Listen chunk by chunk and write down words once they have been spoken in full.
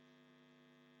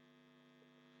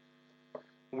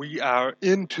We are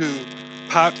into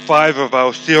part 5 of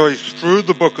our series through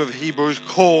the book of Hebrews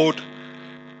called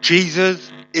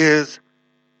Jesus is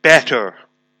Better.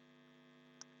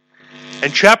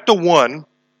 And chapter 1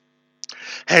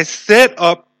 has set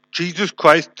up Jesus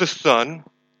Christ the Son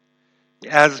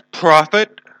as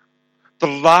prophet, the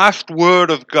last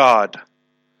word of God.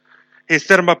 He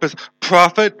set him up as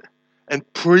prophet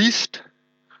and priest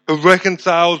who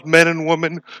reconciles men and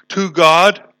women to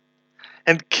God,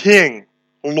 and king,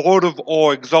 Lord of all,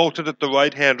 exalted at the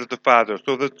right hand of the Father.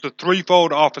 So that's the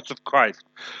threefold office of Christ: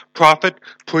 prophet,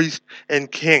 priest,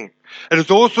 and king. It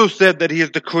is also said that he is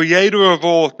the creator of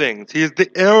all things. He is the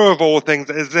heir of all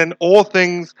things, as in all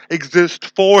things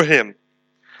exist for him.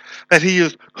 That he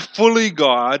is fully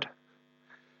God,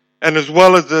 and as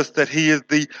well as this, that he is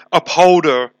the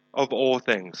upholder of all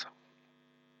things.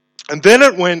 And then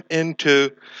it went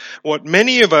into what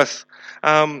many of us,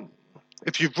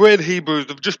 if you've read Hebrews,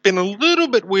 have just been a little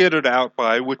bit weirded out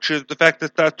by, which is the fact that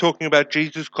it starts talking about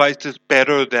Jesus Christ is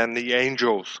better than the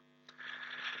angels.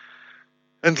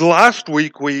 And last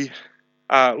week we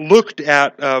looked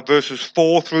at verses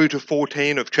 4 through to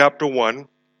 14 of chapter 1,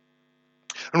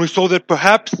 and we saw that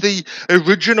perhaps the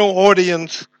original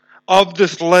audience of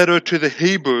this letter to the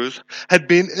Hebrews had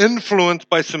been influenced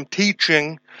by some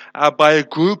teaching by a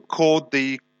group called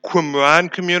the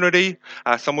Qumran community.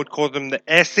 Some would call them the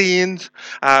Essenes.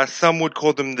 Some would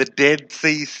call them the Dead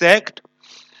Sea sect.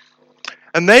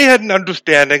 And they had an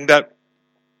understanding that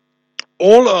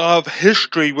all of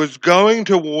history was going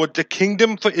towards a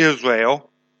kingdom for Israel,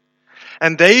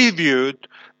 and they viewed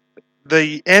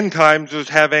the end times as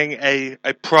having a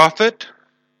prophet,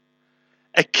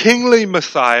 a kingly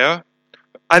Messiah,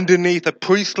 underneath a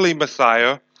priestly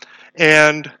Messiah,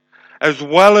 and as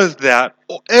well as that,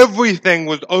 everything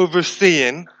was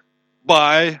overseen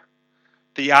by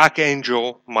the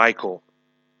Archangel Michael.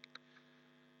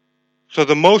 So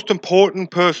the most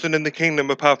important person in the kingdom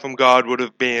apart from God would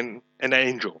have been an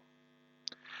angel.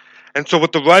 And so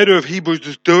what the writer of Hebrews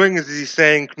is doing is he's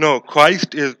saying, no,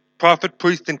 Christ is prophet,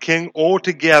 priest, and king all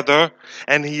together,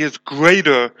 and he is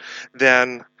greater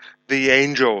than the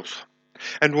angels.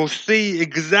 And we'll see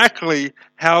exactly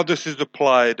how this is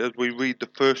applied as we read the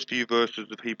first few verses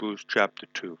of Hebrews chapter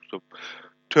 2. So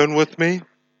turn with me.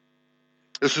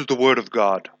 This is the word of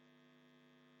God.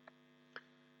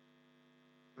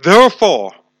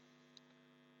 Therefore,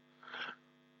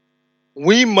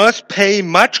 we must pay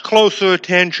much closer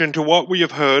attention to what we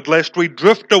have heard, lest we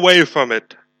drift away from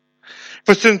it.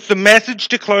 For since the message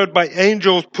declared by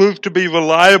angels proved to be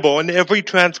reliable, and every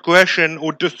transgression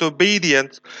or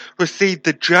disobedience received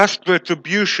the just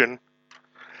retribution,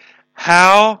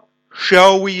 how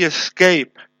shall we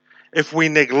escape if we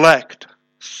neglect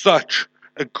such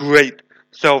a great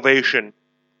salvation?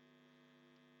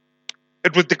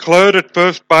 It was declared at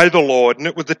first by the Lord, and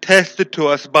it was attested to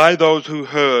us by those who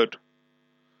heard,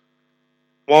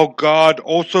 while God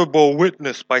also bore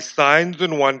witness by signs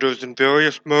and wonders and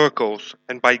various miracles,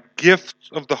 and by gifts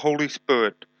of the Holy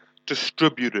Spirit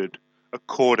distributed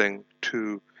according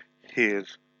to his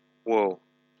will.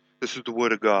 This is the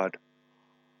word of God.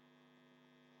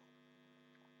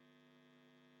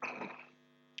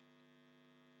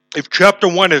 If chapter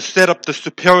 1 has set up the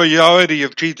superiority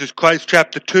of Jesus Christ,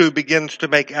 chapter 2 begins to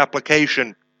make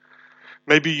application.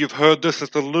 Maybe you've heard this,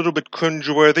 it's a little bit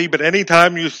cringeworthy, but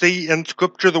anytime you see in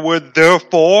Scripture the word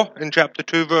therefore in chapter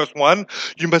 2 verse 1,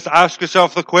 you must ask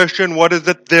yourself the question, what is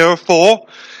it there for?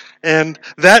 And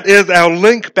that is our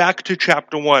link back to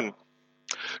chapter 1.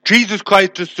 Jesus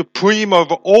Christ is supreme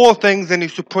over all things, and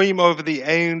he's supreme over the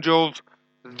angels.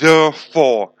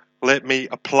 Therefore, let me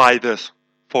apply this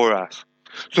for us.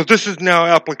 So this is now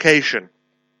application.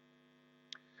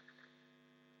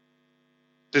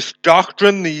 This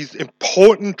doctrine, these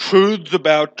important truths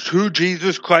about who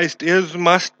Jesus Christ is,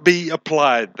 must be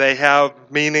applied. They have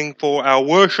meaning for our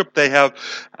worship. They have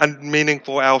meaning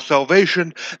for our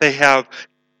salvation. They have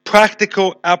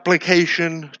practical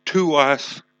application to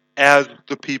us as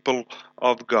the people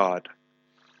of God.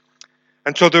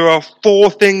 And so there are 4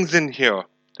 things in here.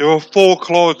 There are 4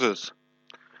 clauses.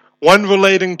 One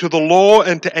relating to the law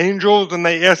and to angels, and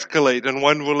they escalate, and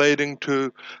one relating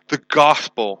to the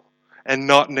gospel and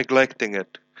not neglecting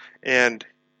it, and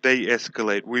they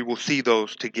escalate. We will see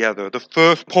those together. The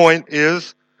first point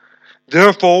is,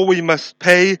 therefore we must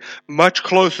pay much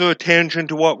closer attention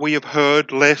to what we have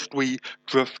heard, lest we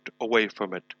drift away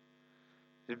from it.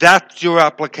 That's your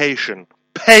application.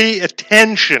 Pay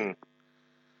attention. I'm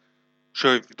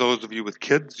sure if those of you with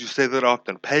kids, you say that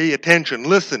often. Pay attention.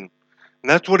 Listen. And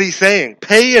that's what he's saying.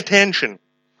 Pay attention.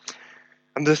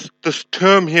 And this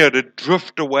term here, to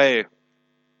drift away,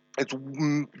 It's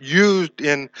used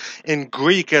in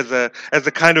Greek as a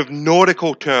kind of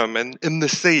nautical term in the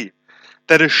sea,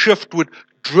 that a ship would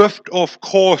drift off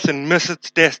course and miss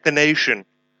its destination.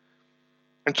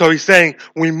 And so he's saying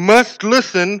we must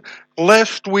listen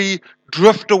lest we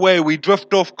drift away, we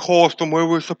drift off course from where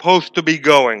we're supposed to be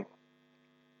going.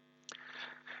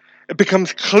 It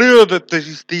becomes clear that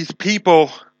these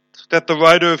people that the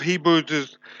writer of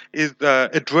Hebrews is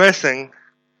addressing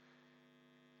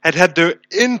had their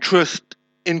interest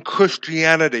in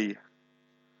Christianity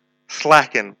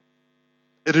slacken.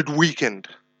 It had weakened.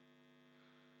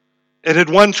 It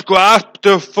had once grasped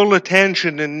their full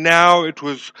attention, and now it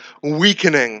was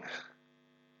weakening.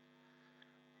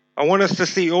 I want us to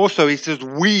see also, he says,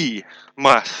 we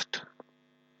must.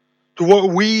 To what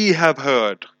we have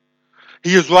heard.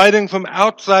 He is writing from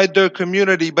outside their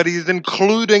community, but he's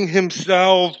including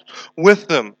himself with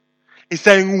them. He's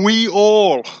saying we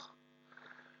all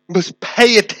must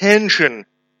pay attention.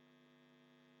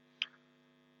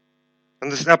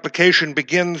 And this application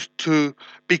begins to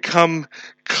become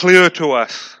clear to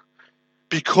us.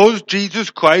 Because Jesus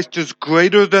Christ is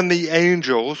greater than the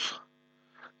angels,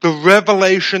 the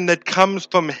revelation that comes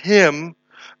from him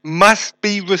must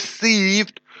be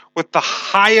received with the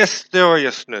highest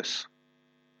seriousness.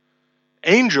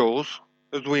 Angels,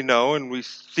 as we know, and we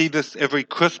see this every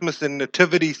Christmas in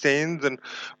nativity scenes, and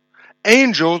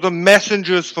angels are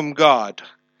messengers from God.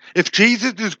 If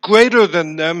Jesus is greater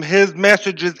than them, his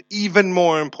message is even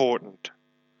more important.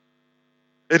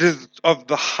 It is of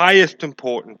the highest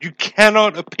importance. You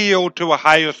cannot appeal to a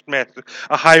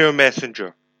higher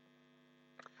messenger.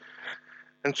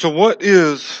 And so what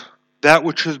is that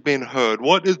which has been heard?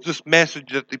 What is this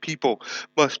message that the people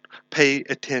must pay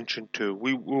attention to?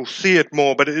 We will see it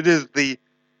more, but it is the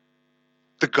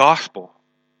gospel.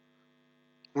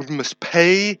 We must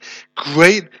pay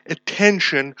great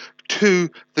attention to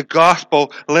the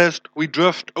gospel, lest we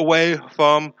drift away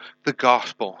from the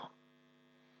gospel.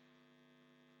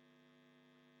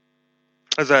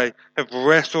 As I have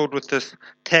wrestled with this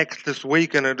text this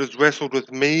week, and it has wrestled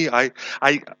with me, I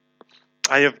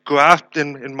have grasped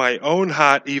in my own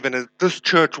heart, even as this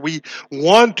church, we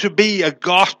want to be a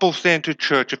gospel-centered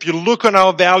church. If you look on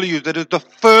our values, it is the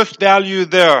first value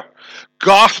there,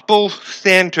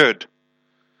 gospel-centered.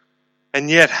 And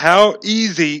yet, how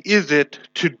easy is it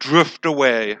to drift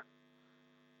away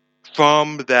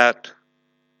from that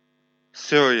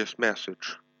serious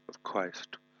message of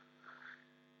Christ?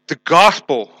 The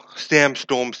gospel, Sam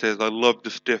Storm says, I love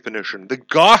this definition. The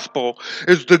gospel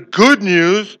is the good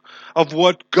news of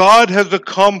what God has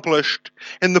accomplished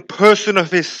in the person of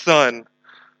his Son,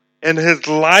 in his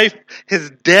life,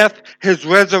 his death, his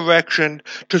resurrection,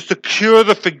 to secure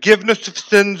the forgiveness of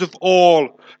sins of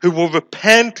all who will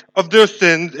repent of their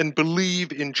sins and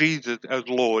believe in Jesus as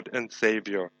Lord and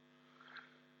Savior.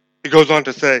 He goes on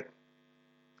to say,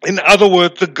 in other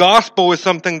words, the gospel is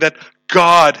something that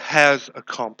God has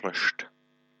accomplished.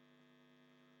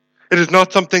 It is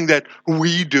not something that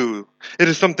we do. It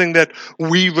is something that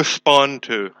we respond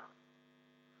to.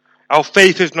 Our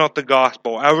faith is not the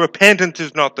gospel. Our repentance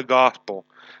is not the gospel.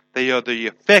 They are the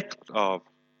effects of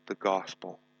the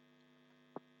gospel.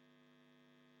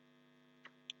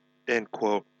 End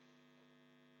quote.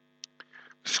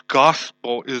 This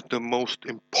gospel is the most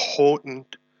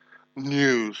important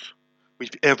news we've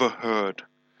ever heard.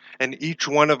 And each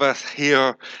one of us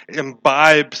here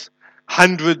imbibes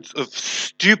hundreds of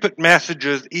stupid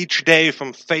messages each day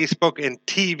from Facebook and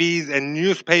TVs and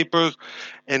newspapers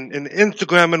and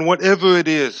Instagram and whatever it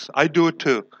is. I do it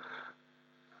too.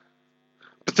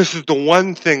 But this is the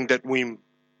one thing that we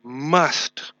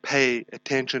must pay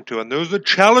attention to. And there's a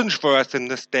challenge for us in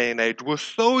this day and age. We're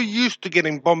so used to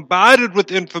getting bombarded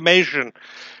with information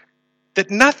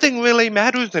that nothing really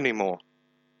matters anymore.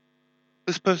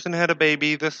 This person had a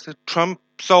baby, Trump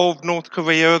solved North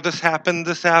Korea, this happened,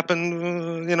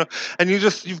 and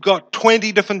you've got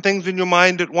 20 different things in your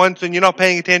mind at once and you're not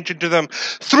paying attention to them.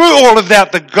 Through all of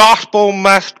that, the gospel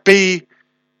must be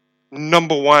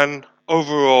number one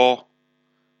overall,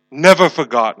 never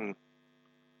forgotten.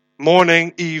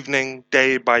 Morning, evening,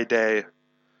 day by day.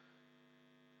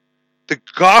 The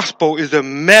gospel is a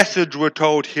message, we're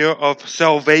told here, of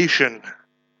salvation.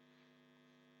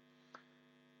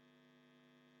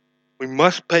 We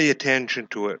must pay attention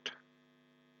to it.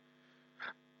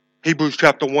 Hebrews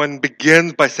chapter 1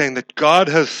 begins by saying that God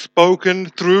has spoken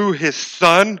through his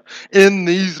Son in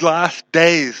these last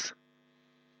days.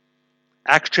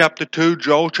 Acts chapter 2,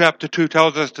 Joel chapter 2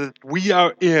 tells us that we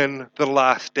are in the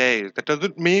last days. That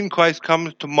doesn't mean Christ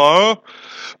comes tomorrow,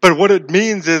 but what it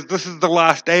means is this is the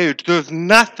last age. There's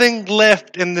nothing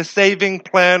left in the saving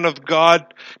plan of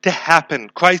God to happen.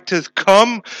 Christ has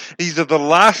come. These are the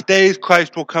last days.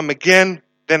 Christ will come again.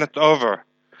 Then it's over.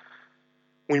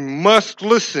 We must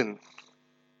listen.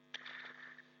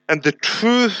 And the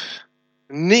truth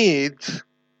needs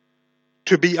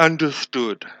to be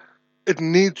understood. It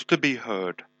needs to be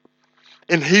heard.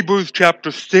 In Hebrews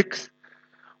chapter 6,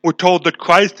 we're told that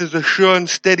Christ is a sure and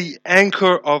steady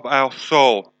anchor of our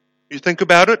soul. You think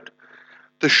about it?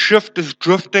 The ship is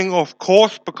drifting off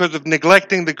course because of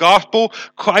neglecting the gospel.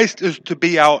 Christ is to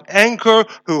be our anchor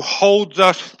who holds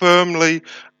us firmly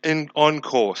on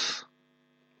course.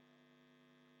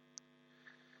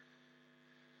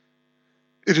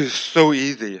 It is so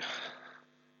easy.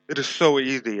 It is so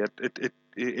easy.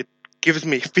 It gives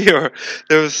me fear.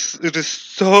 It is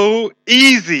so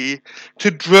easy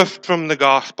to drift from the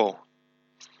gospel.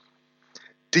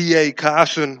 D.A.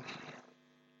 Carson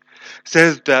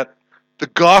says that the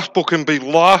gospel can be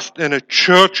lost in a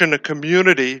church and a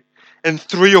community in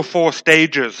 3 or 4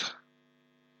 stages.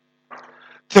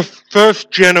 The first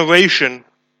generation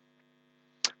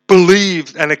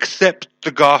believes and accepts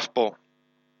the gospel.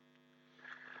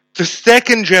 The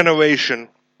second generation,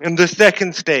 in the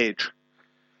second stage,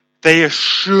 they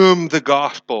assume the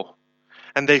gospel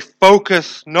and they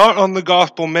focus not on the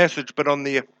gospel message but on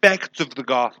the effects of the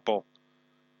gospel.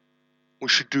 We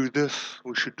should do this,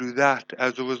 we should do that.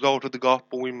 As a result of the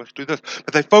gospel, we must do this.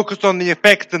 But they focus on the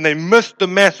effects and they miss the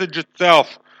message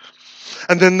itself.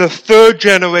 And then the third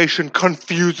generation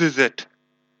confuses it.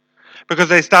 Because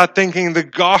they start thinking the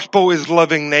gospel is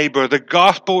loving neighbor. The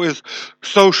gospel is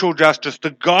social justice. The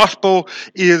gospel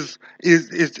is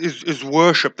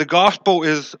worship. The gospel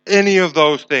is any of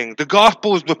those things. The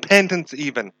gospel is repentance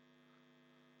even.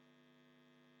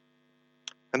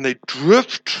 And they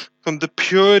drift from the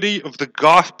purity of the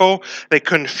gospel. They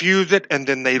confuse it and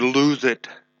then they lose it.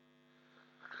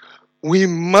 We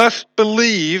must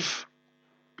believe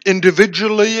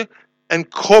individually and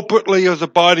corporately as a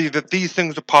body that these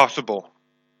things are possible.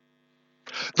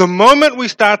 The moment we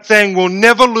start saying we'll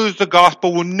never lose the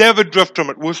gospel, we'll never drift from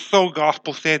it, we're so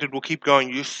gospel-centered, we'll keep going,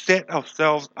 you set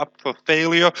ourselves up for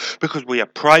failure because we are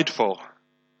prideful.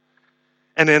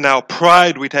 And in our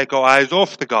pride, we take our eyes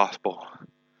off the gospel.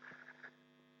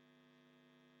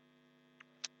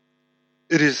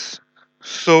 It is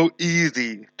so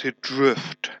easy to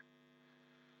drift.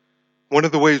 One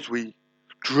of the ways we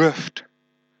drift,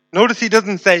 notice he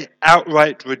doesn't say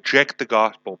outright reject the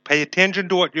gospel. Pay attention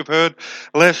to what you've heard,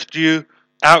 lest you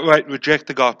outright reject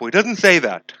the gospel. He doesn't say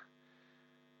that.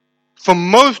 For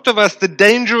most of us, the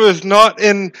danger is not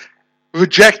in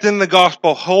rejecting the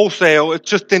gospel wholesale, it's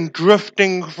just in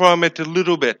drifting from it a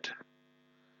little bit.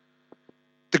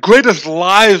 The greatest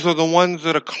lies are the ones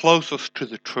that are closest to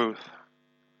the truth.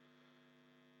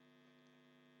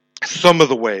 Some of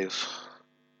the ways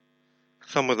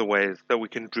that we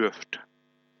can drift.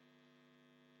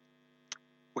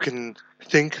 We can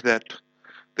think that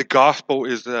the gospel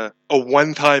is a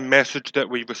one-time message that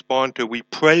we respond to. We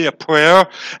pray a prayer,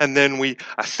 and then we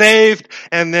are saved,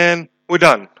 and then we're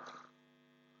done.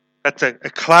 That's a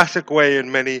classic way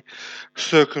in many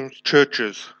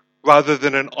churches. Rather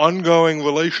than an ongoing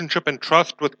relationship and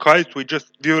trust with Christ, we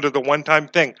just view it as a one-time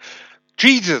thing.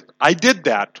 Jesus, I did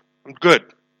that. I'm good.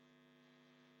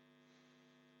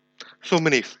 So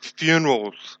many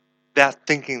funerals, that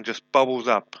thinking just bubbles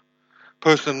up.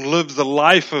 Person lives a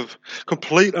life of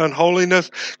complete unholiness,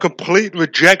 complete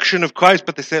rejection of Christ,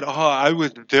 but they said, I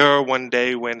was there one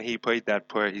day when he prayed that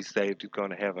prayer, he's saved, he's going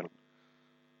to heaven.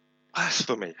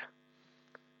 Blasphemy.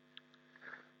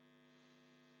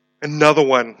 Another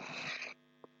one,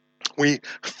 we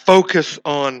focus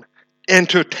on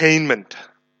entertainment.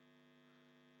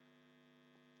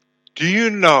 Do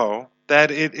you know that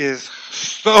it is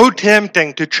so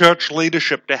tempting to church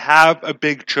leadership to have a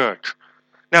big church?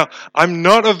 Now, I'm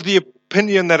not of the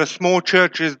opinion that a small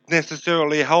church is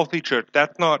necessarily a healthy church.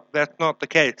 That's not the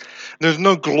case. There's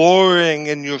no glorying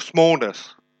in your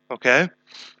smallness, okay?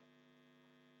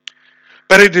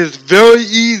 But it is very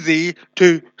easy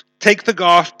to take the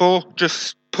gospel,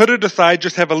 just put it aside,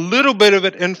 just have a little bit of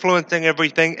it influencing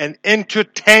everything, and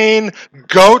entertain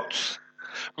goats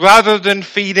rather than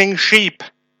feeding sheep.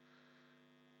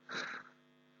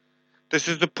 This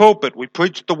is the pulpit. We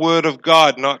preach the word of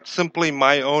God, not simply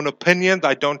my own opinions.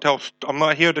 I'm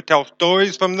not here to tell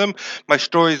stories from them. My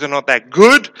stories are not that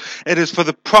good. It is for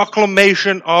the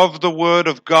proclamation of the word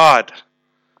of God.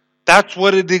 That's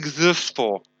what it exists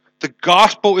for. The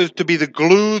gospel is to be the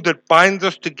glue that binds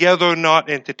us together, not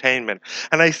entertainment.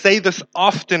 And I say this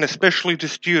often, especially to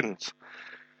students.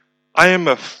 I am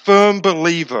a firm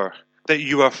believer that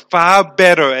you are far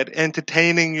better at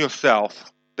entertaining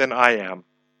yourself than I am.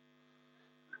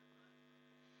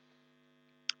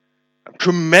 I'm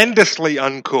tremendously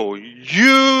uncool.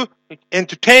 You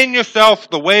entertain yourself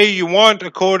the way you want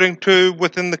according to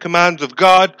within the commands of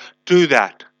God. Do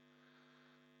that.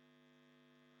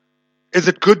 Is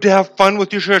it good to have fun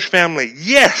with your church family?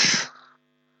 Yes.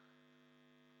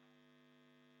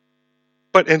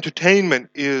 But entertainment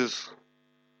is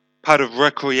part of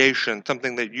recreation,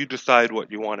 something that you decide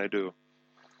what you want to do.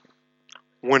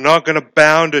 We're not going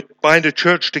to bind a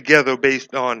church together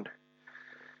based on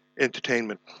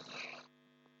entertainment.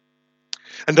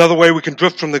 Another way we can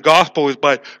drift from the gospel is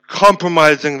by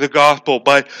compromising the gospel,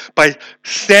 by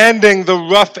sanding the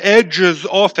rough edges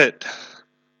off it.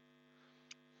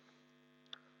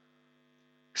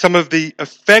 Some of the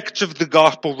effects of the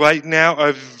gospel right now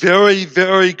are very,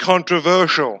 very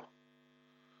controversial.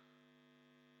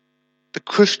 The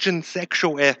Christian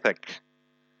sexual ethic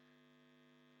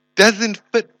doesn't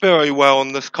fit very well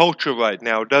in this culture right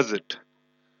now, does it?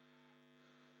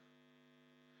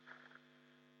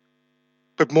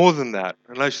 But more than that,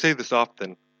 and I say this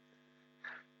often,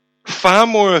 far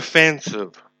more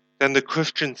offensive than the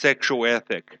Christian sexual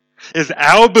ethic is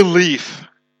our belief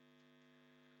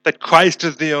that Christ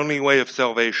is the only way of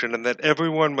salvation and that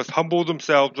everyone must humble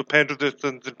themselves, repent of their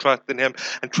sins, and trust in Him,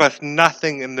 and trust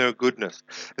nothing in their goodness.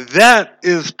 That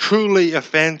is truly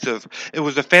offensive. It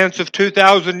was offensive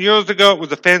 2,000 years ago. It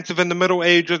was offensive in the Middle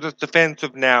Ages. It's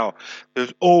offensive now.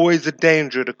 There's always a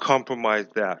danger to compromise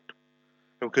that.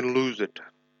 We can lose it.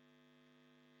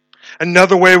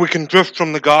 Another way we can drift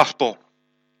from the gospel,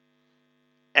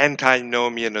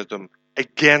 antinomianism,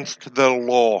 against the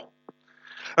law.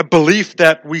 A belief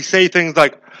that we say things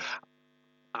like,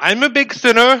 I'm a big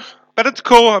sinner, but it's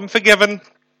cool, I'm forgiven.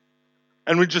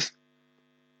 And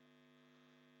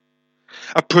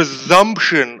a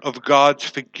presumption of God's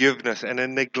forgiveness and a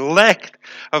neglect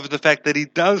of the fact that He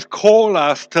does call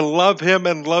us to love Him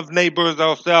and love neighbor as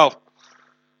ourselves.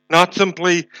 Not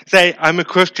simply say, I'm a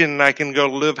Christian and I can go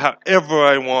live however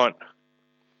I want.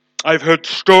 I've heard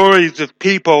stories of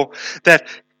people that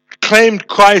claimed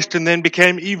Christ and then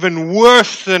became even worse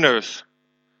sinners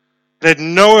that had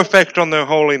no effect on their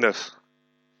holiness.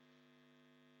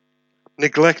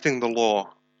 Neglecting the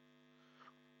law.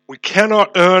 We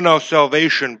cannot earn our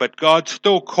salvation, but God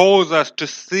still calls us to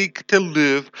seek to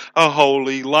live a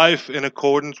holy life in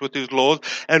accordance with His laws.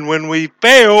 And when we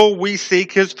fail, we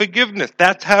seek His forgiveness.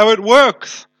 That's how it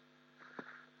works.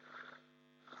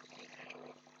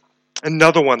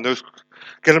 Another one,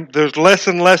 there's less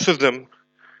and less of them,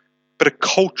 but a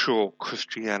cultural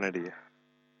Christianity.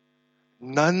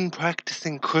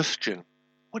 Non-practicing Christian.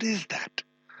 What is that?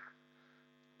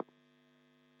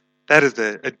 That is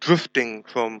a drifting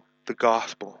from the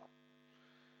gospel.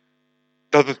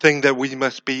 The other thing that we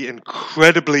must be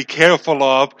incredibly careful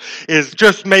of is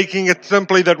just making it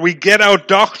simply that we get our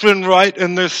doctrine right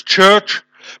in this church,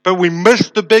 but we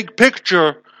miss the big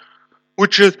picture,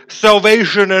 which is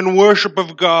salvation and worship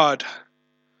of God.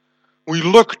 We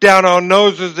look down our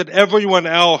noses at everyone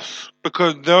else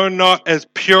because they're not as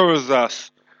pure as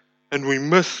us, and we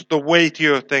miss the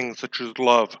weightier things such as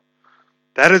love.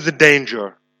 That is a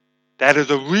danger. That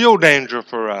is a real danger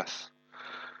for us.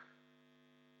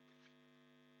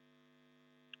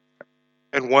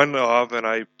 And and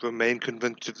I remain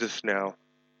convinced of this now,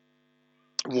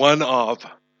 one of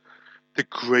the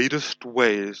greatest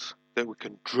ways that we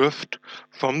can drift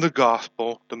from the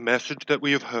gospel, the message that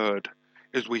we have heard,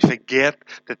 is we forget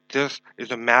that this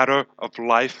is a matter of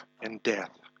life and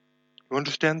death. You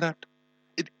understand that?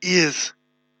 It is.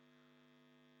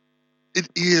 It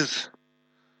is.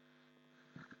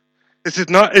 This is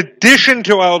not addition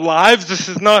to our lives. This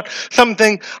is not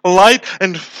something light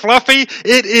and fluffy.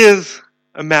 It is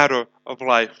a matter of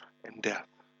life and death.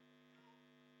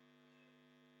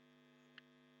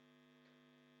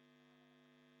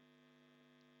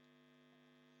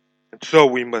 And so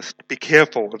we must be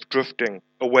careful of drifting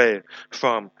away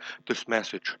from this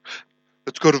message.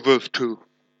 Let's go to verse 2.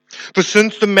 For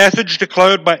since the message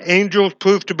declared by angels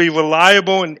proved to be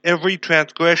reliable, and every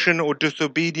transgression or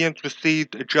disobedience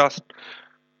received a just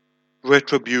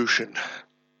retribution.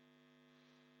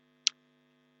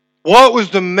 What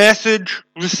was the message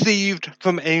received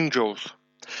from angels?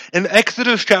 In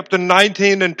Exodus chapter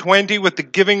 19 and 20, with the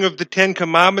giving of the 10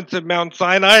 Commandments at Mount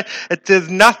Sinai, it says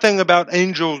nothing about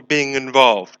angels being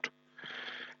involved.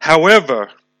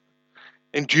 However,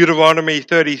 in Deuteronomy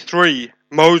 33,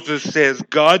 Moses says,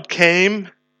 God came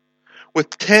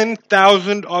with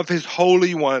 10,000 of his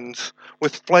holy ones,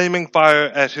 with flaming fire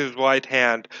at his right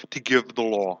hand to give the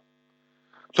law.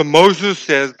 So Moses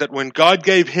says that when God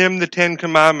gave him the 10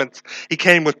 Commandments, he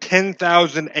came with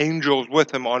 10,000 angels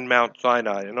with him on Mount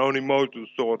Sinai, and only Moses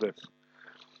saw this.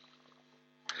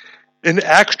 In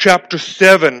Acts chapter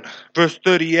 7, verse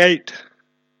 38,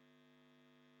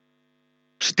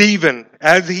 Stephen,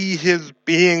 as he is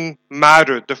being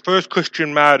martyred, the first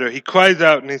Christian martyr, he cries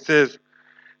out and he says,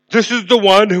 "This is the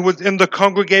one who was in the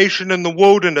congregation in the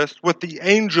wilderness with the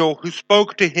angel who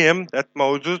spoke to him," that's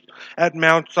Moses, "at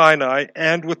Mount Sinai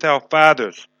and with our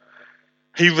fathers.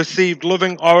 He received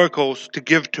living oracles to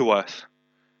give to us."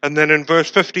 And then in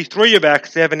verse 53 of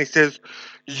Acts 7, he says,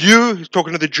 he's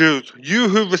talking to the Jews, "You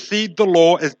who received the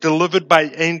law as delivered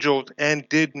by angels and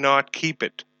did not keep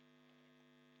it."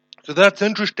 So that's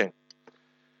interesting.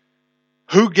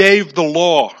 Who gave the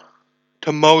law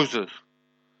to Moses?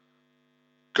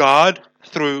 God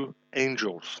through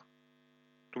angels.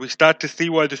 Do we start to see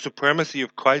why the supremacy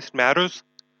of Christ matters?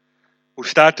 We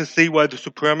start to see why the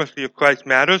supremacy of Christ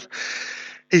matters.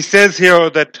 He says here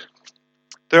that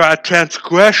there are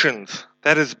transgressions,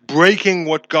 that is breaking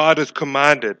what God has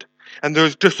commanded. And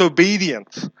there's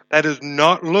disobedience, that is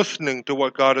not listening to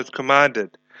what God has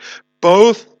commanded.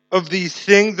 Both of these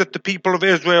things that the people of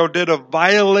Israel did are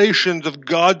violations of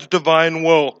God's divine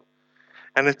will.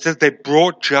 And it says they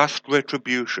brought just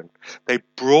retribution. They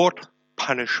brought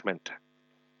punishment.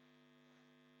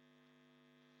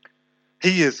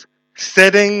 He is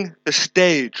setting the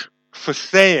stage for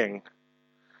saying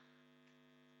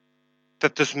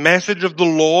that this message of the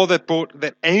law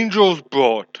that angels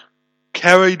brought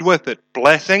carried with it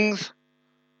blessings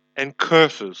and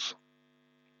curses.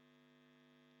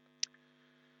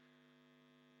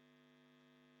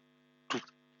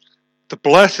 The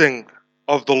blessing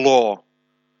of the law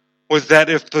was that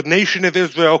if the nation of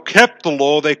Israel kept the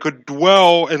law, they could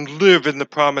dwell and live in the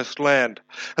promised land.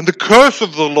 And the curse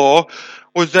of the law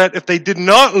was that if they did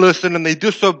not listen and they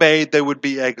disobeyed, they would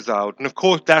be exiled. And of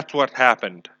course, that's what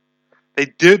happened. They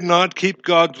did not keep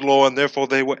God's law, and therefore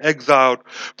they were exiled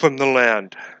from the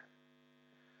land.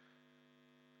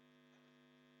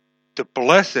 The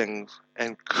blessings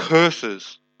and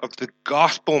curses of the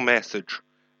gospel message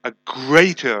are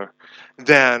greater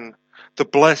than the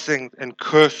blessings and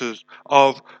curses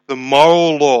of the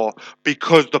moral law,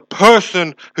 because the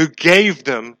person who gave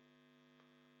them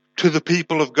to the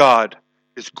people of God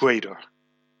is greater.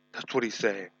 That's what he's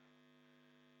saying.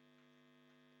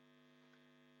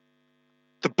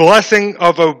 The blessing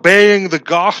of obeying the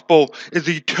gospel is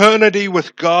eternity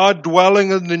with God,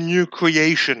 dwelling in the new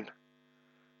creation.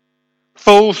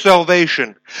 Full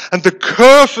salvation. And the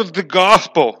curse of the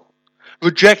gospel,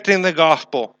 rejecting the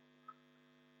gospel,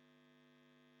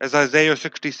 as Isaiah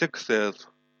 66 says,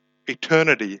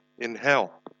 eternity in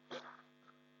hell.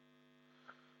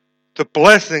 The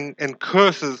blessing and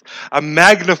curses are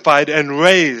magnified and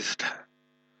raised.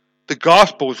 The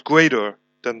gospel is greater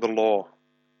than the law.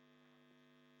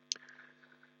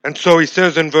 And so he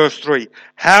says in verse 3,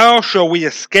 how shall we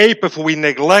escape if we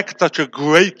neglect such a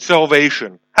great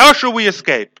salvation? How shall we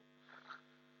escape?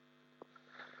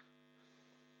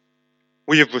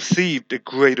 We have received a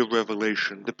greater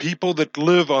revelation. The people that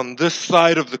live on this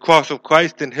side of the cross of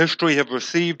Christ in history have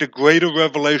received a greater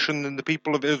revelation than the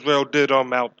people of Israel did on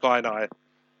Mount Sinai.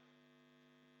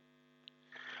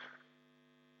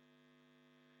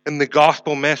 In the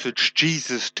gospel message,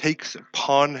 Jesus takes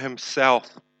upon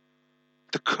himself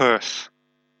the curse.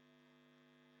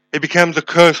 It becomes a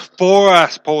curse for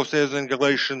us, Paul says in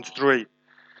Galatians 3.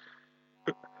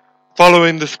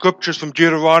 Following the scriptures from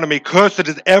Deuteronomy, cursed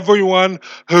is everyone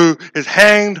who is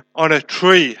hanged on a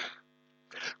tree.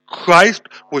 Christ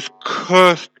was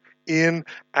cursed in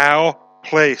our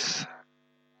place.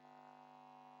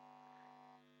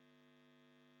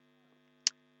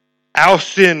 Our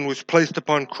sin was placed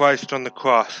upon Christ on the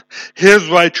cross. His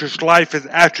righteous life is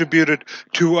attributed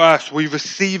to us. We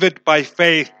receive it by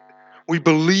faith. We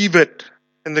believe it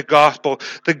in the gospel.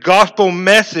 The gospel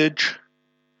message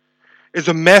is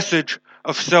a message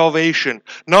of salvation.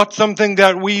 Not something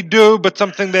that we do, but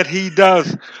something that he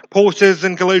does. Paul says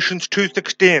in Galatians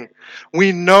 2:16,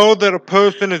 we know that a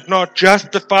person is not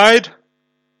justified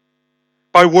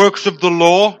by works of the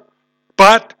law,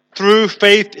 but through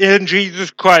faith in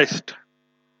Jesus Christ.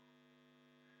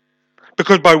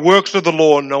 Because by works of the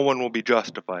law, no one will be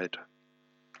justified.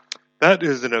 That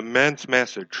is an immense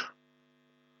message.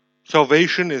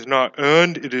 Salvation is not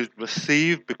earned, it is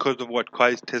received because of what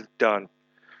Christ has done.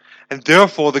 And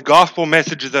therefore, the gospel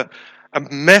message is a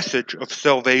message of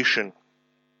salvation.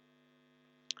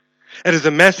 It is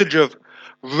a message of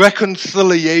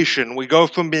reconciliation. We go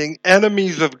from being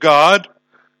enemies of God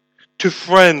to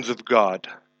friends of God.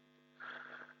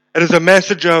 It is a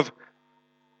message of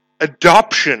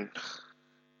adoption.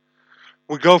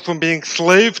 We go from being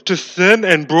slaves to sin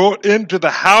and brought into the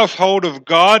household of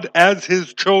God as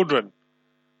His children.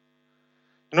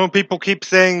 You know, people keep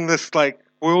saying this like,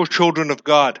 we're all children of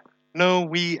God. No,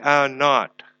 we are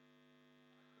not.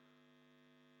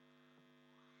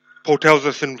 Paul tells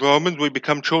us in Romans, we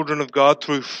become children of God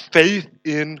through faith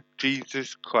in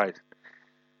Jesus Christ.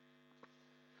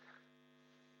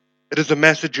 It is a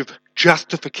message of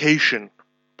justification.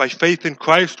 By faith in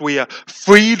Christ, we are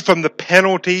freed from the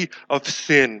penalty of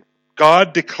sin.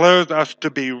 God declares us to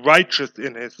be righteous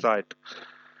in His sight.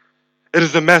 It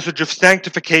is a message of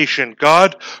sanctification.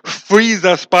 God frees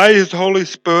us by His Holy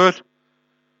Spirit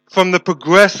from the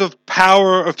progressive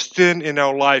power of sin in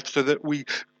our life so that we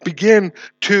begin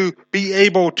to be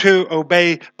able to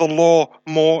obey the law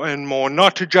more and more,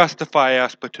 not to justify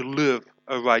us, but to live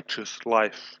a righteous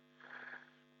life.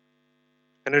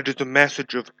 And it is a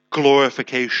message of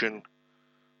glorification.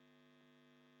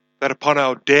 That upon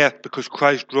our death, because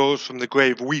Christ rose from the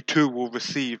grave, we too will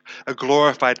receive a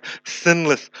glorified,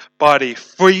 sinless body,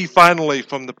 free finally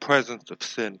from the presence of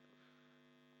sin.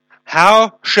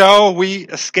 How shall we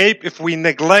escape if we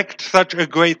neglect such a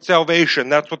great salvation?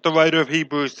 That's what the writer of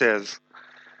Hebrews says.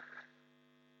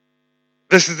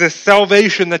 This is a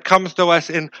salvation that comes to us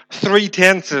in three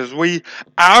tenses. We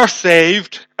are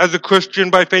saved as a Christian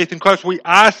by faith in Christ. We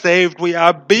are saved. We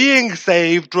are being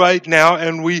saved right now,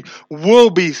 and we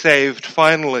will be saved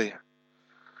finally.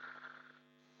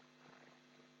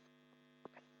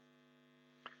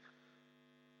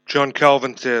 John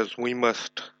Calvin says we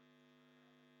must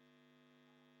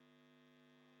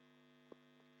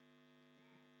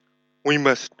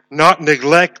not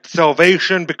neglect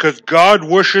salvation because God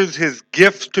wishes His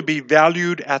gifts to be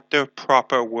valued at their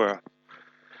proper worth.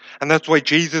 And that's why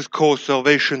Jesus calls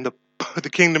salvation, the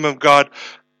kingdom of God,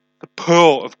 the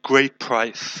pearl of great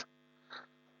price.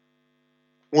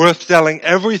 Worth selling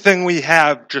everything we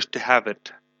have just to have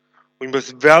it. We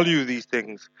must value these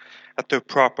things at their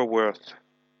proper worth.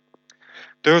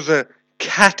 There's a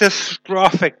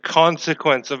catastrophic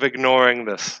consequence of ignoring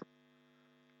this.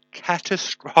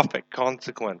 Catastrophic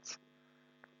consequence.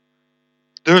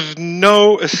 There's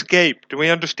no escape. Do we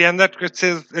understand that? It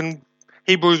says in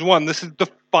Hebrews 1, this is the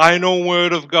final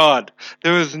word of God.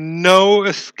 There is no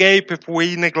escape if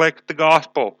we neglect the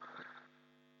gospel.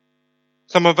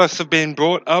 Some of us have been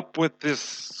brought up with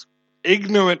this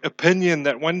ignorant opinion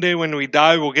that one day when we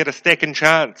die we'll get a second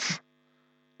chance.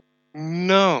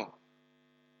 No.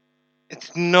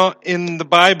 It's not in the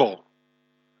Bible.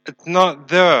 It's not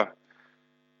there.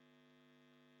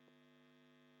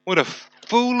 What a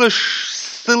foolish,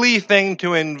 silly thing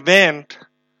to invent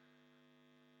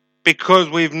because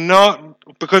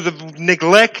of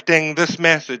neglecting this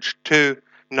message to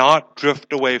not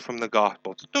drift away from the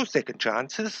gospel. There's no second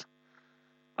chances.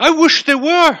 I wish there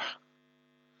were,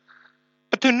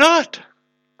 but they're not.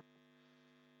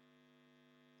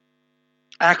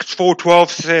 Acts 4:12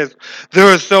 says,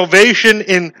 there is salvation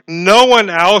in no one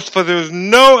else, for there is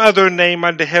no other name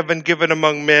under heaven given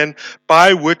among men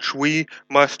by which we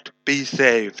must be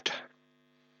saved.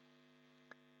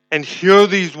 And hear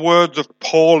these words of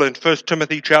Paul in 1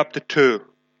 Timothy chapter 2.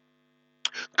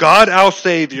 God our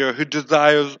Savior, who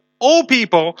desires all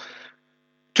people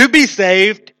to be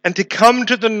saved and to come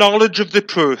to the knowledge of the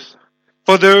truth.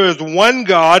 For there is one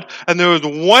God, and there is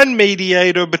one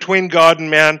mediator between God and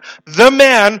man, the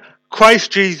man,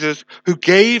 Christ Jesus, who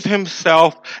gave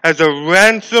himself as a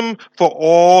ransom for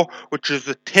all, which is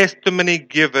the testimony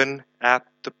given at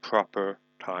the proper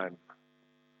time.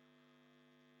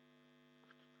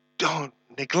 Don't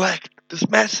neglect this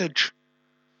message.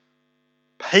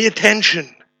 Pay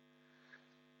attention.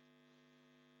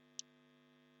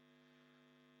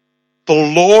 The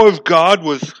law of God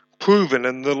was proven,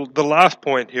 and the last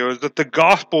point here is that the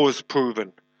gospel is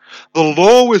proven. The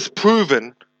law was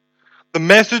proven. The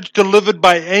message delivered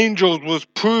by angels was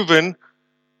proven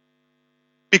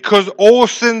because all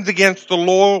sins against the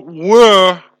law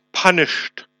were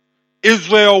punished.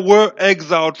 Israel were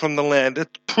exiled from the land.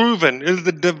 It's proven. It is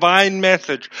the divine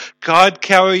message. God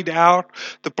carried out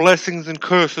the blessings and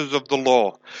curses of the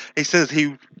law. He says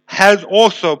He has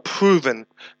also proven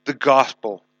the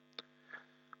gospel.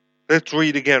 Let's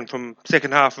read again from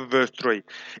second half of verse 3.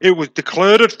 It was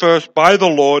declared at first by the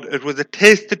Lord, it was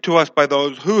attested to us by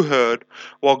those who heard,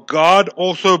 while God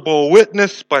also bore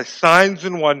witness by signs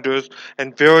and wonders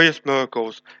and various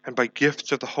miracles and by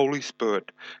gifts of the Holy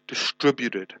Spirit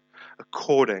distributed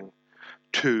according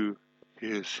to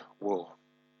His will.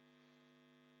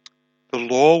 The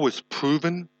law was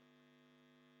proven.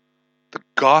 The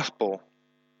gospel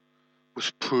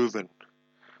was proven.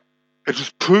 It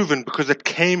was proven because it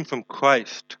came from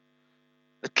Christ.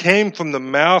 It came from the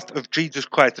mouth of Jesus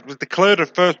Christ. It was declared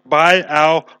at first by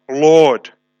our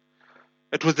Lord.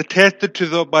 It was attested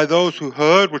to by those who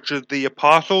heard, which is the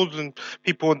apostles and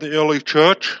people in the early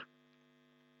church.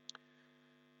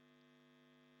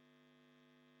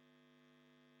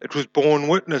 It was borne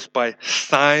witness by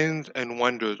signs and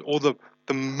wonders, all the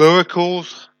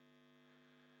miracles,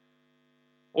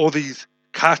 all these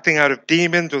casting out of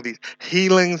demons, all these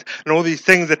healings, and all these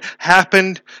things that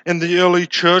happened in the early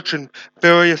church, and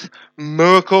various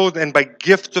miracles, and by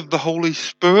gifts of the Holy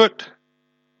Spirit,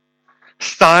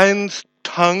 signs,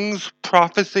 tongues,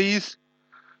 prophecies,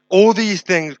 all these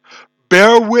things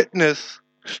bear witness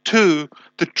to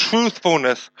the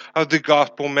truthfulness of the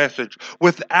gospel message.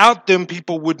 Without them,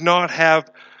 people would not have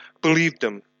believed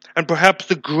them. And perhaps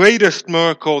the greatest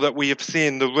miracle that we have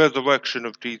seen, the resurrection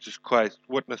of Jesus Christ,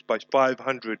 witnessed by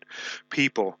 500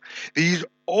 people. These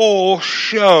all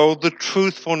show the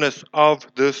truthfulness of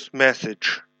this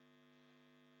message.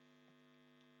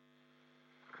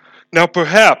 Now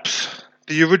perhaps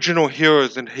the original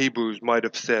hearers in Hebrews might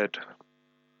have said,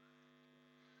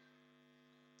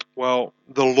 well,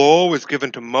 the law was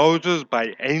given to Moses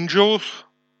by angels.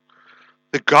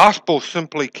 The gospel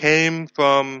simply came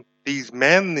from these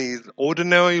men, these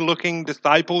ordinary-looking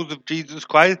disciples of Jesus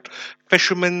Christ,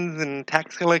 fishermen and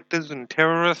tax collectors and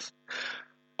terrorists.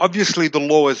 Obviously, the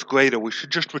law is greater. We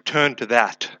should just return to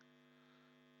that.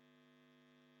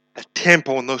 The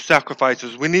temple and those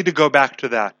sacrifices. We need to go back to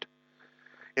that.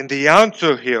 And the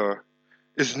answer here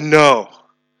is no.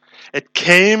 It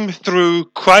came through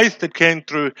Christ. It came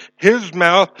through His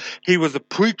mouth. He was a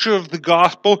preacher of the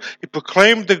gospel. He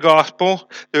proclaimed the gospel.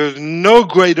 There is no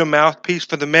greater mouthpiece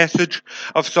for the message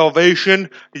of salvation.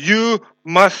 You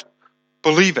must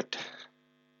believe it.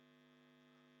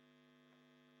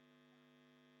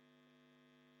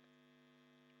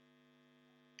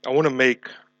 I want to make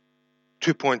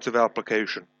 2 points of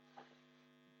application.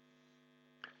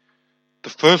 The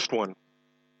first one,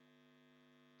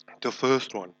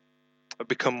 I've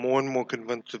become more and more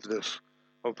convinced of this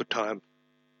over time.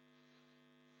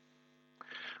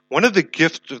 One of the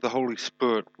gifts of the Holy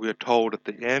Spirit, we are told at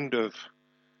the end of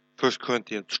 1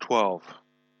 Corinthians 12,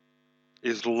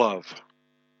 is love.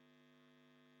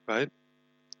 Right?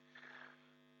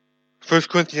 1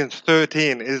 Corinthians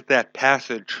 13 is that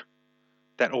passage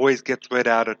that always gets read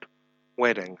out at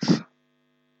weddings.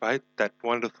 Right? That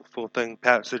wonderful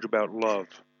passage about love.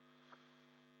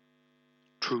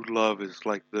 True love is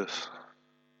like this.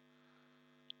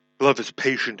 Love is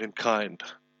patient and kind.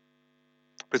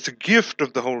 It's a gift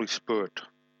of the Holy Spirit.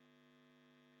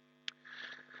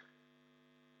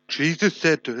 Jesus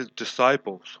said to His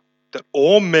disciples that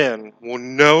all men will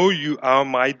know you are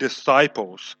my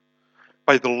disciples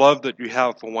by the love that you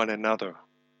have for one another.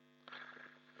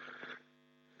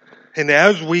 And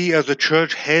as we as a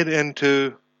church head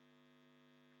into,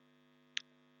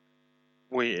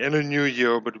 we're in a new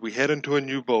year, but we head into a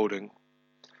new building,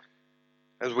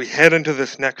 as we head into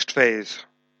this next phase,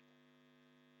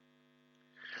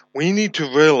 we need to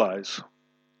realize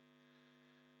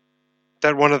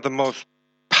that one of the most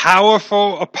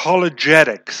powerful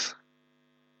apologetics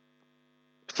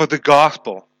for the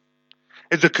gospel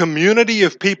is a community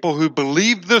of people who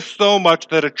believe this so much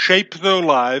that it shapes their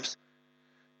lives,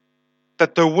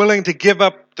 that they're willing to give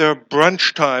up their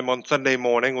brunch time on Sunday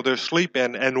morning or their sleep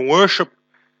in and worship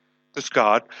this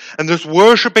God. And this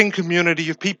worshiping community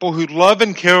of people who love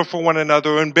and care for one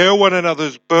another and bear one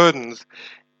another's burdens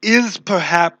is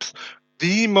perhaps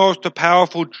the most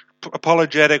powerful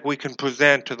apologetic we can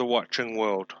present to the watching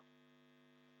world.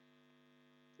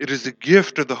 It is a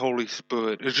gift of the Holy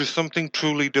Spirit. It is something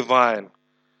truly divine.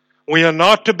 We are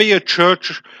not to be a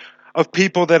church of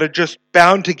people that are just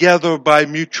bound together by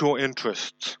mutual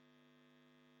interests.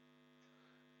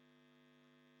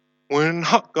 We're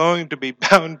not going to be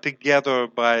bound together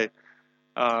by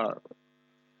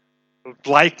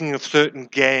liking of certain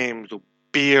games or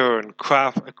beer and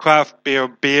craft beer,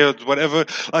 beards, whatever,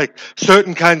 like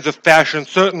certain kinds of fashion,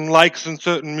 certain likes and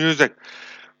certain music.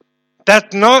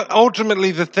 That's not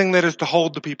ultimately the thing that is to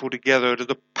hold the people together. It is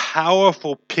a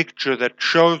powerful picture that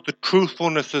shows the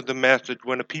truthfulness of the message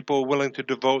when the people are willing to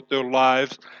devote their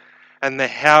lives and they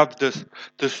have this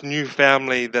new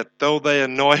family that though they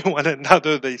annoy one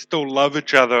another, they still love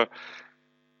each other.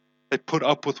 They put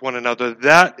up with one another.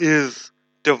 That is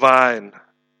divine.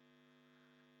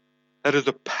 That is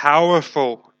a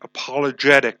powerful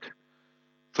apologetic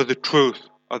for the truth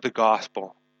of the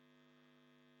gospel.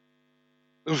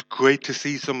 It was great to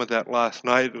see some of that last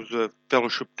night. It was a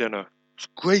fellowship dinner. It was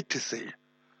great to see.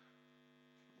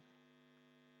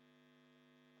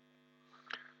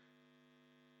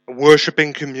 A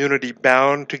worshiping community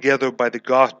bound together by the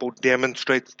gospel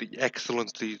demonstrates the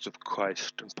excellencies of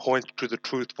Christ and points to the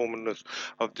truthfulness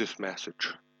of this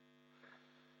message.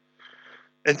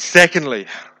 And secondly,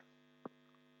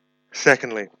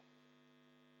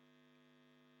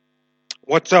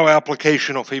 what's our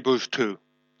application of Hebrews 2?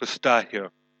 Let's start here.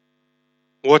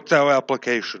 What's our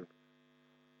application?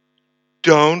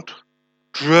 Don't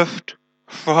drift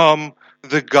from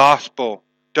the gospel.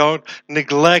 Don't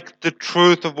neglect the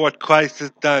truth of what Christ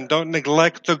has done. Don't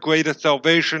neglect the greater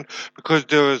salvation, because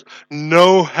there is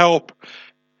no help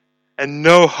and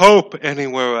no hope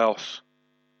anywhere else.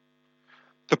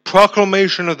 The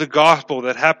proclamation of the gospel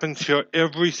that happens here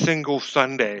every single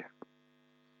Sunday,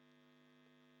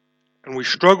 and we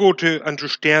struggle to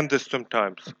understand this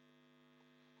sometimes.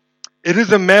 It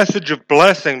is a message of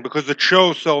blessing because it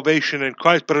shows salvation in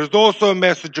Christ, but it is also a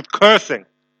message of cursing.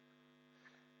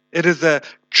 It is a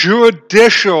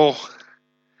judicial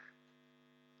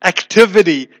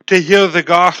activity to hear the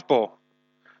gospel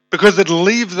because it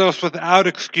leaves us without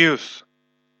excuse.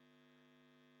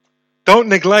 Don't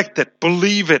neglect it.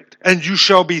 Believe it, and you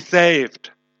shall be saved.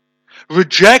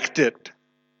 Reject it,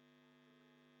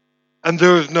 and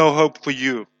there is no hope for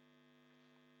you.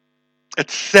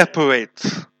 It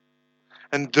separates,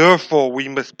 and therefore we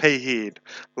must pay heed.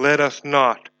 Let us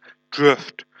not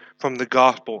drift from the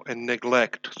gospel and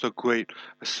neglect so great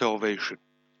a salvation.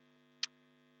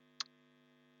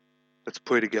 Let's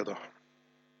pray together.